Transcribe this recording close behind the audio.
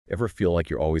Ever feel like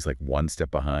you're always like one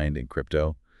step behind in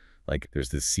crypto? Like there's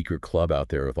this secret club out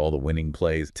there with all the winning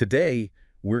plays. Today,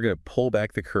 we're going to pull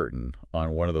back the curtain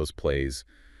on one of those plays,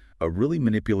 a really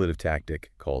manipulative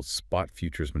tactic called spot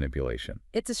futures manipulation.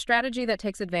 It's a strategy that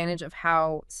takes advantage of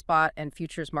how spot and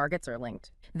futures markets are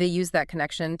linked. They use that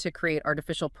connection to create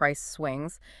artificial price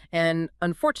swings, and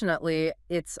unfortunately,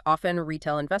 it's often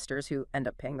retail investors who end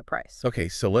up paying the price. Okay,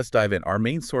 so let's dive in. Our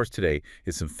main source today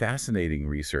is some fascinating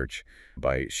research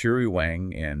by Shiri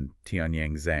Wang and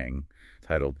Tianyang Zhang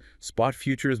titled Spot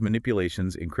Futures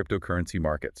Manipulations in Cryptocurrency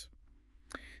Markets.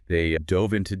 They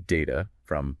dove into data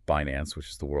from Binance, which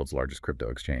is the world's largest crypto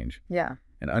exchange, Yeah.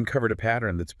 and uncovered a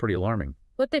pattern that's pretty alarming.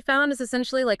 What they found is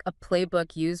essentially like a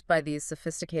playbook used by these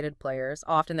sophisticated players.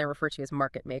 Often they're referred to as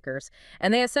market makers,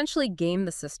 and they essentially game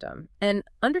the system. And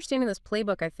understanding this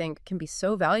playbook, I think, can be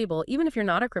so valuable, even if you're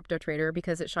not a crypto trader,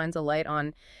 because it shines a light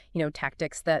on,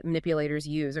 tactics that manipulators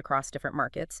use across different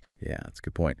markets. Yeah, that's a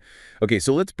good point. Okay,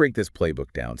 so let's break this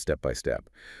playbook down step by step.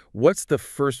 What's the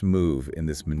first move in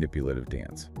this manipulative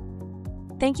dance?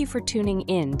 Thank you for tuning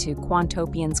in to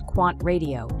Quantopian's Quant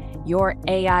Radio, your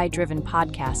AI-driven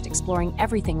podcast exploring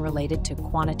everything related to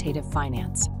quantitative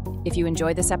finance. If you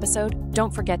enjoy this episode,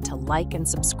 don't forget to like and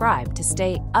subscribe to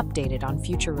stay updated on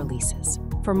future releases.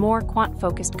 For more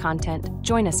quant-focused content,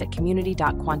 join us at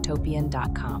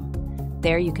community.quantopian.com.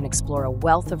 There you can explore a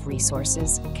wealth of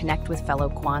resources, connect with fellow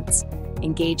quants,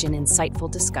 engage in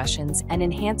insightful discussions, and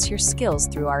enhance your skills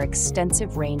through our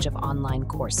extensive range of online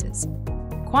courses.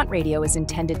 Quant Radio is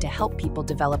intended to help people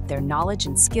develop their knowledge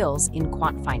and skills in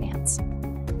quant finance.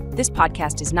 This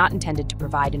podcast is not intended to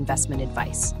provide investment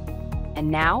advice.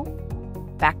 And now,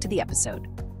 back to the episode.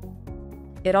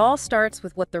 It all starts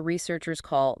with what the researchers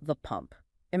call the pump.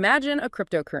 Imagine a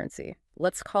cryptocurrency.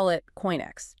 Let's call it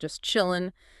CoinX, just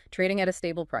chillin', trading at a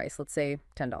stable price, let's say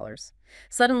 $10.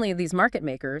 Suddenly, these market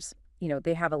makers,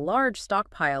 they have a large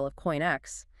stockpile of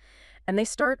CoinX, and they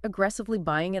start aggressively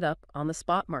buying it up on the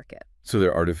spot market. So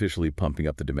they're artificially pumping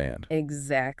up the demand.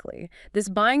 Exactly. This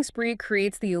buying spree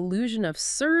creates the illusion of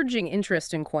surging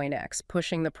interest in CoinX,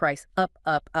 pushing the price up,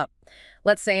 up, up.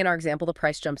 Let's say in our example, the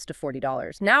price jumps to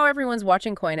 $40. Now everyone's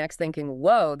watching CoinX thinking,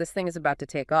 whoa, this thing is about to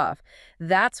take off.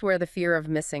 That's where the fear of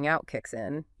missing out kicks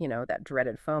in, that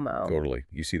dreaded FOMO. Totally.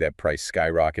 You see that price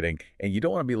skyrocketing, and you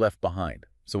don't want to be left behind.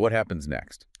 So what happens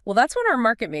next? Well, that's when our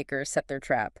market makers set their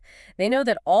trap. They know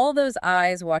that all those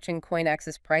eyes watching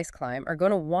CoinX's price climb are going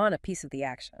to want a piece of the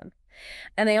action.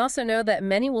 And they also know that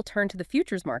many will turn to the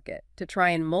futures market to try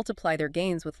and multiply their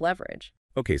gains with leverage.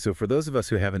 Okay, so for those of us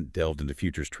who haven't delved into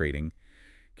futures trading,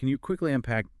 can you quickly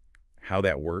unpack how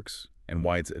that works and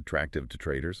why it's attractive to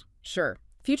traders? Sure.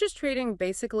 Futures trading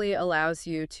basically allows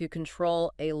you to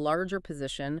control a larger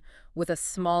position with a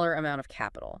smaller amount of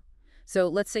capital. So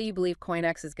let's say you believe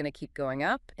CoinX is going to keep going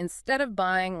up. Instead of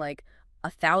buying like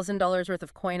 $1,000 worth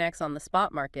of CoinX on the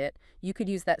spot market, you could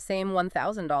use that same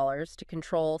 $1,000 to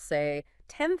control, say,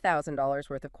 $10,000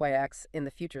 worth of CoinX in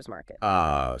the futures market.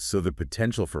 So the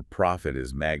potential for profit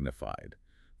is magnified,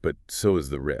 but so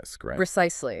is the risk, right?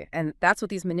 Precisely. And that's what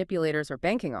these manipulators are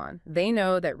banking on. They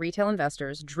know that retail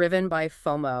investors, driven by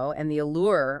FOMO and the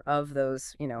allure of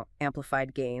those,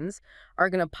 amplified gains,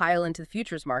 are going to pile into the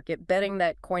futures market, betting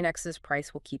that CoinX's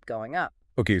price will keep going up.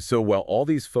 Okay, so while all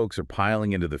these folks are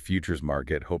piling into the futures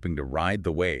market, hoping to ride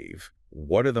the wave,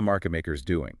 what are the market makers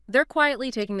doing? They're quietly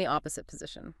taking the opposite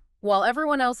position. While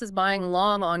everyone else is buying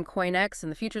long on CoinX in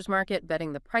the futures market,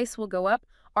 betting the price will go up,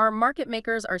 our market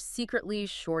makers are secretly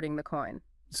shorting the coin.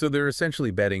 So they're essentially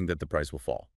betting that the price will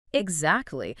fall.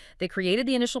 Exactly. They created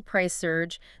the initial price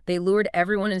surge, they lured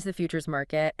everyone into the futures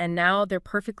market, and now they're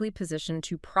perfectly positioned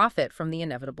to profit from the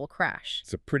inevitable crash.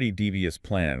 It's a pretty devious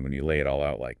plan when you lay it all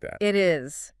out like that. It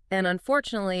is. And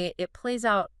unfortunately, it plays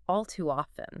out all too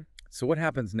often. So what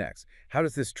happens next? How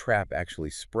does this trap actually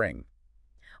spring?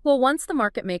 Well, once the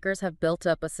market makers have built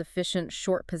up a sufficient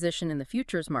short position in the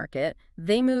futures market,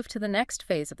 they move to the next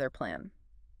phase of their plan,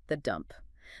 the dump.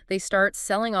 They start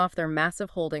selling off their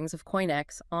massive holdings of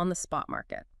CoinX on the spot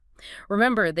market.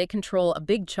 Remember, they control a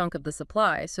big chunk of the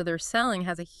supply, so their selling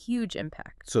has a huge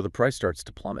impact. So the price starts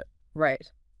to plummet.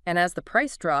 Right. And as the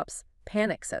price drops,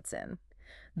 panic sets in.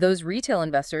 Those retail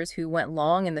investors who went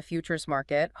long in the futures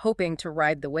market, hoping to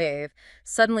ride the wave,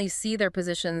 suddenly see their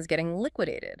positions getting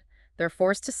liquidated. They're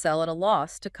forced to sell at a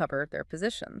loss to cover their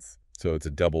positions. So it's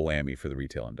a double whammy for the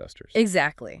retail investors.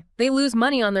 Exactly. They lose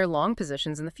money on their long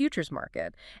positions in the futures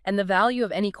market, and the value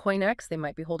of any CoinX they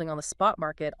might be holding on the spot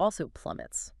market also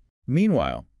plummets.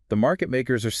 Meanwhile, the market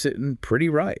makers are sitting pretty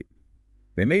right.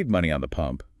 They made money on the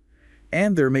pump,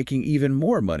 and they're making even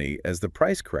more money as the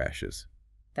price crashes.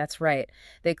 That's right.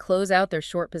 They close out their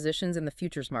short positions in the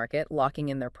futures market, locking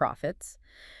in their profits.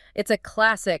 It's a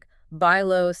classic buy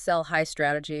low, sell high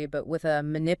strategy, but with a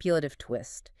manipulative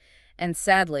twist. And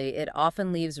sadly, it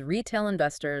often leaves retail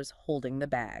investors holding the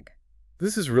bag.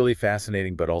 This is really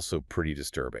fascinating, but also pretty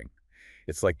disturbing.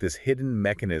 It's like this hidden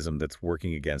mechanism that's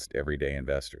working against everyday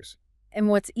investors. And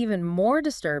what's even more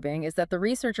disturbing is that the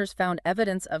researchers found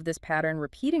evidence of this pattern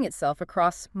repeating itself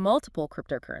across multiple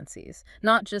cryptocurrencies,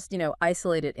 not just,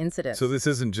 isolated So incidents. this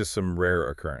isn't just some rare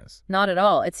occurrence. Not at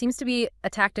all. It seems to be a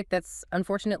tactic that's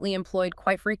unfortunately employed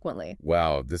quite frequently.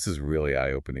 Wow, this is really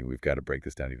eye-opening. We've got to break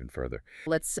this down even further.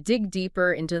 Let's dig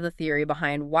deeper into the theory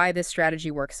behind why this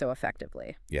strategy works so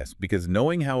effectively. Yes, because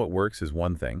knowing how it works is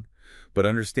one thing, but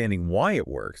understanding why it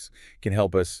works can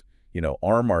help us,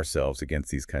 arm ourselves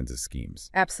against these kinds of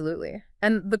schemes. Absolutely.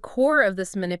 And the core of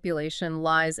this manipulation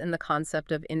lies in the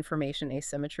concept of information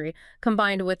asymmetry,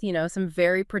 combined with, some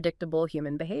very predictable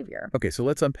human behavior. Okay, so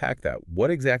let's unpack that.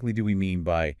 What exactly do we mean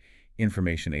by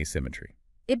information asymmetry?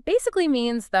 It basically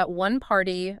means that one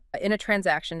party in a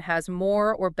transaction has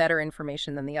more or better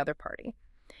information than the other party.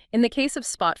 In the case of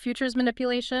spot futures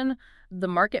manipulation, the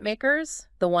market makers,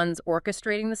 the ones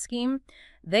orchestrating the scheme,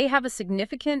 they have a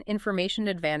significant information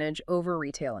advantage over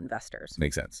retail investors.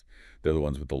 Makes sense. They're the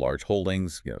ones with the large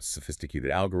holdings, sophisticated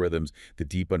algorithms, the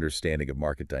deep understanding of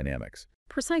market dynamics.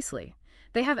 Precisely.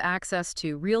 They have access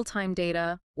to real-time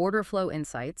data, order flow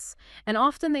insights, and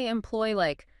often they employ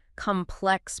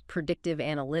complex predictive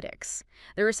analytics.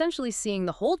 They're essentially seeing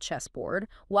the whole chessboard,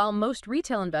 while most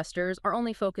retail investors are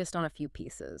only focused on a few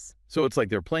pieces. So it's like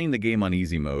they're playing the game on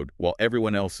easy mode while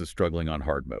everyone else is struggling on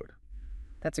hard mode.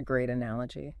 That's a great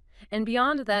analogy. And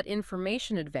beyond that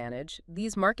information advantage,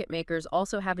 these market makers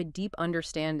also have a deep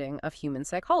understanding of human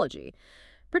psychology,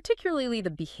 particularly the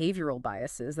behavioral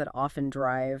biases that often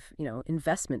drive,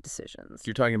 investment decisions.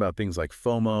 You're talking about things like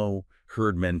FOMO,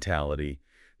 herd mentality,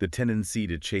 the tendency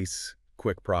to chase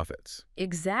quick profits.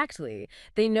 Exactly.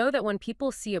 They know that when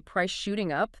people see a price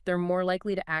shooting up, they're more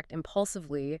likely to act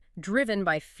impulsively, driven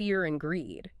by fear and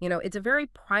greed. It's a very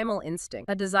primal instinct,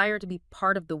 a desire to be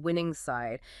part of the winning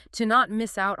side, to not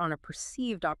miss out on a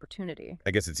perceived opportunity.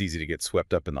 I guess it's easy to get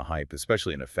swept up in the hype,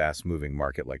 especially in a fast-moving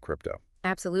market like crypto.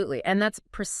 Absolutely. And that's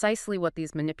precisely what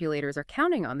these manipulators are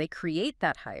counting on. They create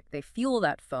that hype, they fuel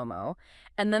that FOMO,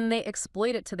 and then they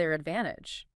exploit it to their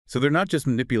advantage. So they're not just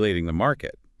manipulating the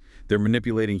market. They're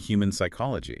manipulating human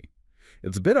psychology.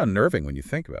 It's a bit unnerving when you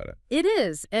think about it. It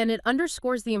is, and it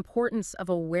underscores the importance of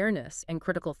awareness and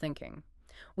critical thinking.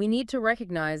 We need to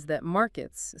recognize that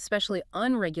markets, especially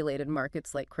unregulated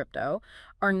markets like crypto,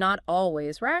 are not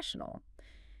always rational.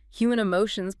 Human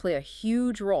emotions play a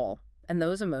huge role, and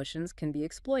those emotions can be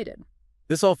exploited.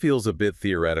 This all feels a bit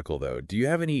theoretical, though. Do you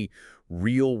have any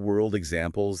real-world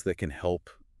examples that can help,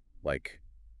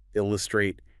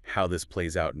 illustrate how this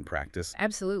plays out in practice?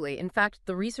 Absolutely. In fact,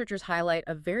 the researchers highlight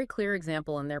a very clear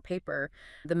example in their paper,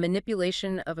 the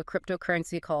manipulation of a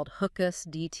cryptocurrency called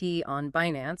HOOKUSDT on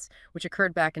Binance, which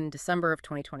occurred back in December of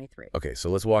 2023. Okay,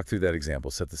 so let's walk through that example.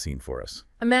 Set the scene for us.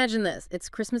 Imagine this. It's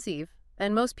Christmas Eve,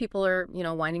 and most people are,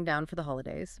 winding down for the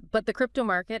holidays. But the crypto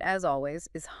market, as always,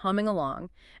 is humming along,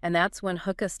 and that's when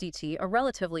HOOKUSDT, a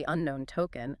relatively unknown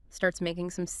token, starts making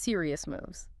some serious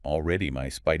moves. Already, my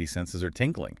spidey senses are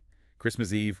tingling.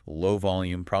 Christmas Eve, low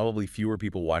volume, probably fewer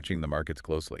people watching the markets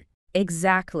closely.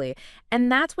 Exactly.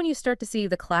 And that's when you start to see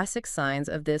the classic signs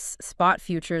of this spot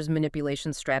futures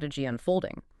manipulation strategy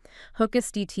unfolding.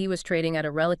 HOOKUSDT was trading at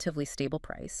a relatively stable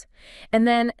price. And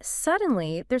then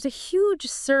suddenly, there's a huge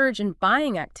surge in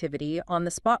buying activity on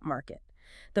the spot market.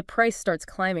 The price starts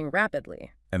climbing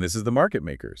rapidly. And this is the market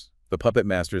makers, the puppet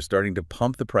masters starting to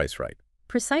pump the price right.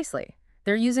 Precisely.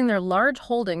 They're using their large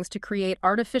holdings to create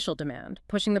artificial demand,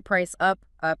 pushing the price up,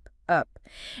 up, up.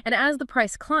 And as the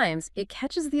price climbs, it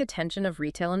catches the attention of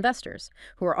retail investors,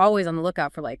 who are always on the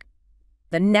lookout for,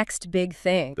 the next big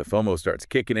thing. The FOMO starts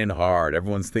kicking in hard.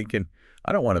 Everyone's thinking,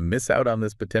 I don't want to miss out on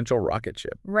this potential rocket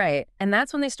ship. Right. And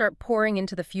that's when they start pouring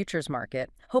into the futures market,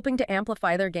 hoping to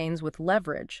amplify their gains with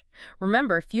leverage.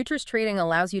 Remember, futures trading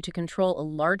allows you to control a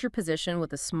larger position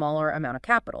with a smaller amount of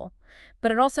capital.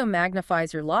 But it also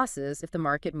magnifies your losses if the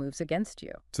market moves against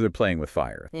you. So they're playing with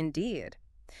fire. Indeed.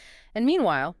 And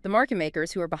meanwhile, the market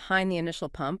makers who are behind the initial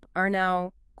pump are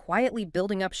now quietly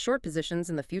building up short positions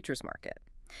in the futures market.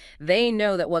 They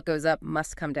know that what goes up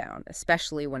must come down,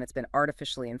 especially when it's been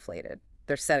artificially inflated.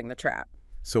 They're setting the trap.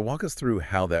 So walk us through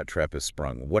how that trap is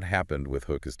sprung. What happened with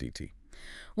HOOKUSDT?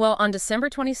 Well, on December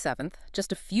 27th,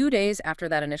 just a few days after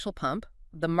that initial pump,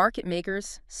 the market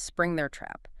makers spring their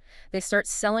trap. They start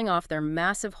selling off their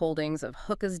massive holdings of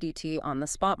hookahs DT on the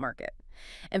spot market.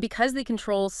 And because they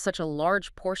control such a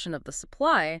large portion of the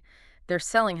supply, their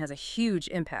selling has a huge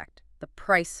impact. The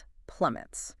price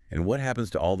plummets. And what happens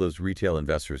to all those retail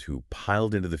investors who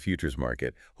piled into the futures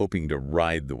market hoping to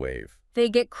ride the wave? They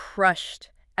get crushed.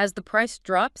 As the price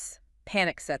drops,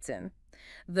 panic sets in.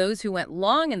 Those who went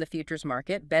long in the futures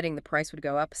market, betting the price would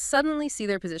go up, suddenly see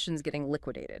their positions getting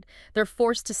liquidated. They're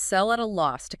forced to sell at a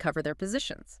loss to cover their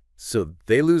positions. So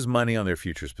they lose money on their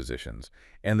futures positions,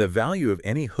 and the value of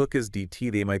any hookahs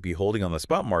DT they might be holding on the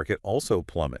spot market also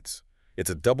plummets. It's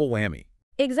a double whammy.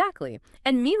 Exactly.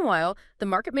 And meanwhile, the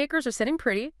market makers are sitting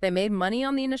pretty. They made money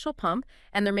on the initial pump,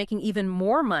 and they're making even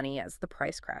more money as the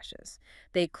price crashes.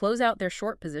 They close out their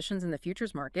short positions in the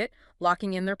futures market,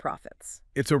 locking in their profits.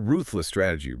 It's a ruthless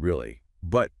strategy, really.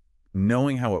 But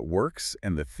knowing how it works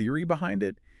and the theory behind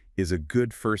it is a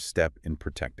good first step in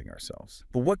protecting ourselves.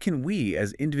 But what can we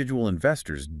as individual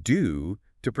investors do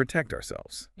to protect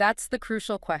ourselves? That's the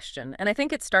crucial question. And I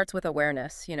think it starts with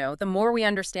awareness. The more we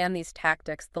understand these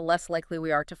tactics, the less likely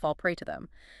we are to fall prey to them.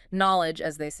 Knowledge,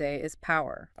 as they say, is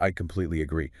power. I completely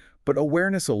agree. But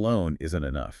awareness alone isn't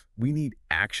enough. We need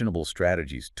actionable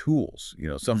strategies, tools,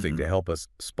 something to help us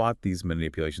spot these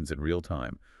manipulations in real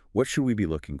time. What should we be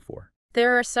looking for?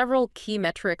 There are several key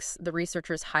metrics the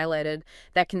researchers highlighted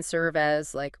that can serve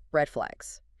as, red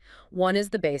flags. One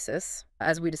is the basis.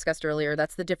 As we discussed earlier,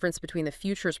 that's the difference between the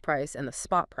futures price and the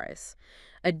spot price.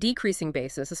 A decreasing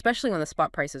basis, especially when the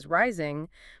spot price is rising,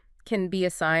 can be a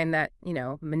sign that,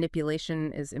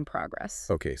 manipulation is in progress.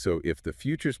 Okay, so if the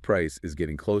futures price is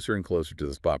getting closer and closer to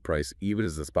the spot price, even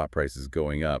as the spot price is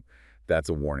going up, that's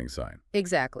a warning sign.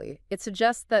 Exactly. It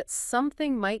suggests that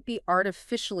something might be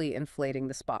artificially inflating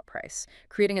the spot price,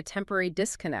 creating a temporary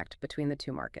disconnect between the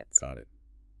two markets. Got it.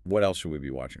 What else should we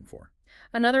be watching for?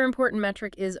 Another important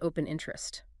metric is open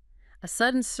interest. A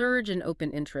sudden surge in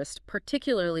open interest,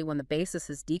 particularly when the basis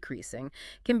is decreasing,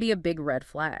 can be a big red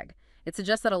flag. It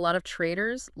suggests that a lot of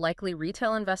traders, likely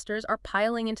retail investors, are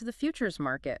piling into the futures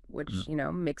market, which,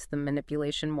 makes the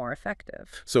manipulation more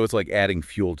effective. So it's like adding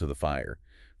fuel to the fire.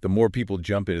 The more people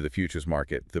jump into the futures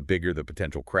market, the bigger the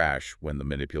potential crash when the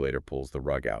manipulator pulls the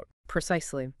rug out.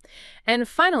 Precisely. And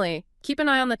finally, keep an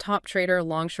eye on the top trader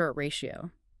long-short ratio.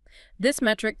 This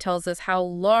metric tells us how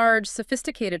large,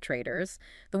 sophisticated traders,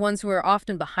 the ones who are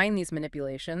often behind these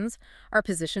manipulations, are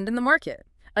positioned in the market.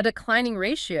 A declining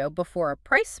ratio before a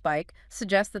price spike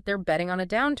suggests that they're betting on a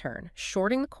downturn,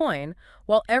 shorting the coin,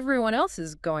 while everyone else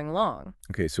is going long.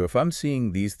 Okay, so if I'm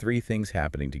seeing these three things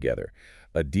happening together,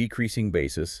 a decreasing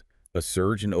basis, a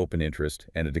surge in open interest,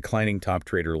 and a declining top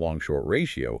trader long-short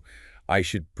ratio, I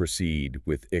should proceed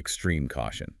with extreme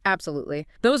caution. Absolutely.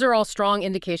 Those are all strong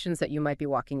indications that you might be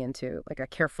walking into, like a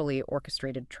carefully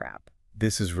orchestrated trap.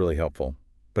 This is really helpful,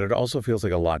 but it also feels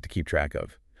like a lot to keep track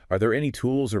of. Are there any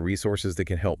tools or resources that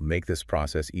can help make this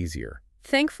process easier?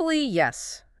 Thankfully,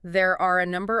 yes. There are a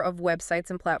number of websites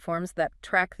and platforms that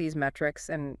track these metrics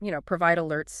and, provide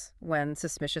alerts when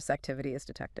suspicious activity is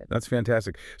detected. That's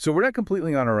fantastic. So we're not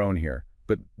completely on our own here.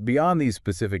 But beyond these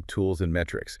specific tools and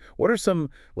metrics, what are some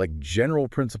general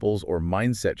principles or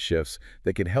mindset shifts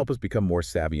that can help us become more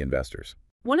savvy investors?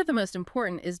 One of the most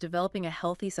important is developing a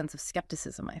healthy sense of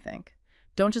skepticism, I think.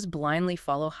 Don't just blindly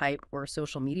follow hype or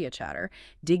social media chatter.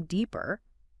 Dig deeper.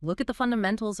 Look at the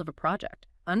fundamentals of a project.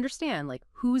 Understand,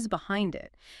 who's behind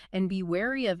it. And be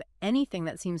wary of anything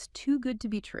that seems too good to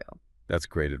be true. That's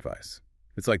great advice.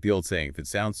 It's like the old saying, if it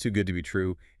sounds too good to be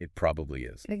true, it probably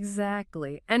is.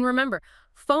 Exactly. And remember,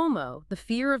 FOMO, the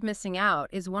fear of missing out,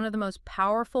 is one of the most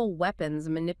powerful weapons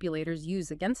manipulators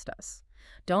use against us.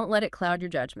 Don't let it cloud your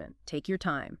judgment. Take your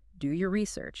time, do your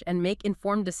research, and make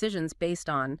informed decisions based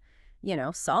on,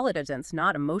 solid evidence,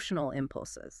 not emotional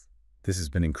impulses. This has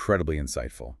been incredibly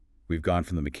insightful. We've gone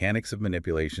from the mechanics of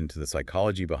manipulation to the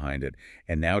psychology behind it,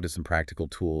 and now to some practical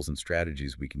tools and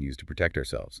strategies we can use to protect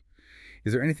ourselves.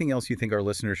 Is there anything else you think our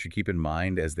listeners should keep in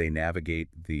mind as they navigate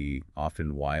the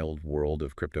often wild world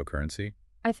of cryptocurrency?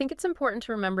 I think it's important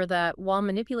to remember that while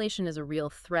manipulation is a real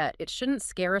threat, it shouldn't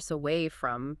scare us away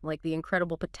from, the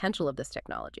incredible potential of this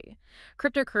technology.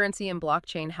 Cryptocurrency and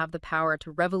blockchain have the power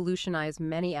to revolutionize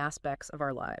many aspects of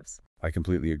our lives. I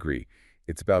completely agree.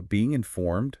 It's about being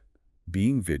informed,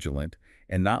 being vigilant,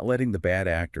 and not letting the bad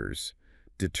actors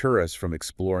deter us from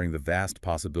exploring the vast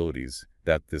possibilities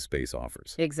that this space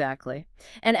offers. Exactly.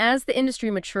 And as the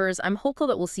industry matures, I'm hopeful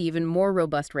that we'll see even more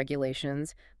robust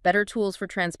regulations, better tools for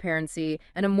transparency,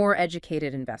 and a more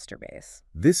educated investor base.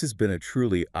 This has been a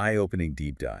truly eye-opening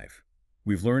deep dive.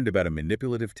 We've learned about a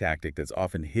manipulative tactic that's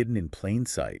often hidden in plain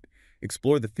sight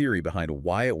explored the theory behind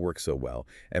why it works so well,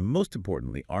 and most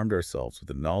importantly, armed ourselves with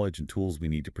the knowledge and tools we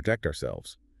need to protect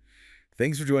ourselves.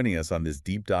 Thanks for joining us on this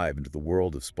deep dive into the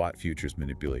world of spot futures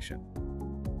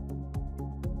manipulation.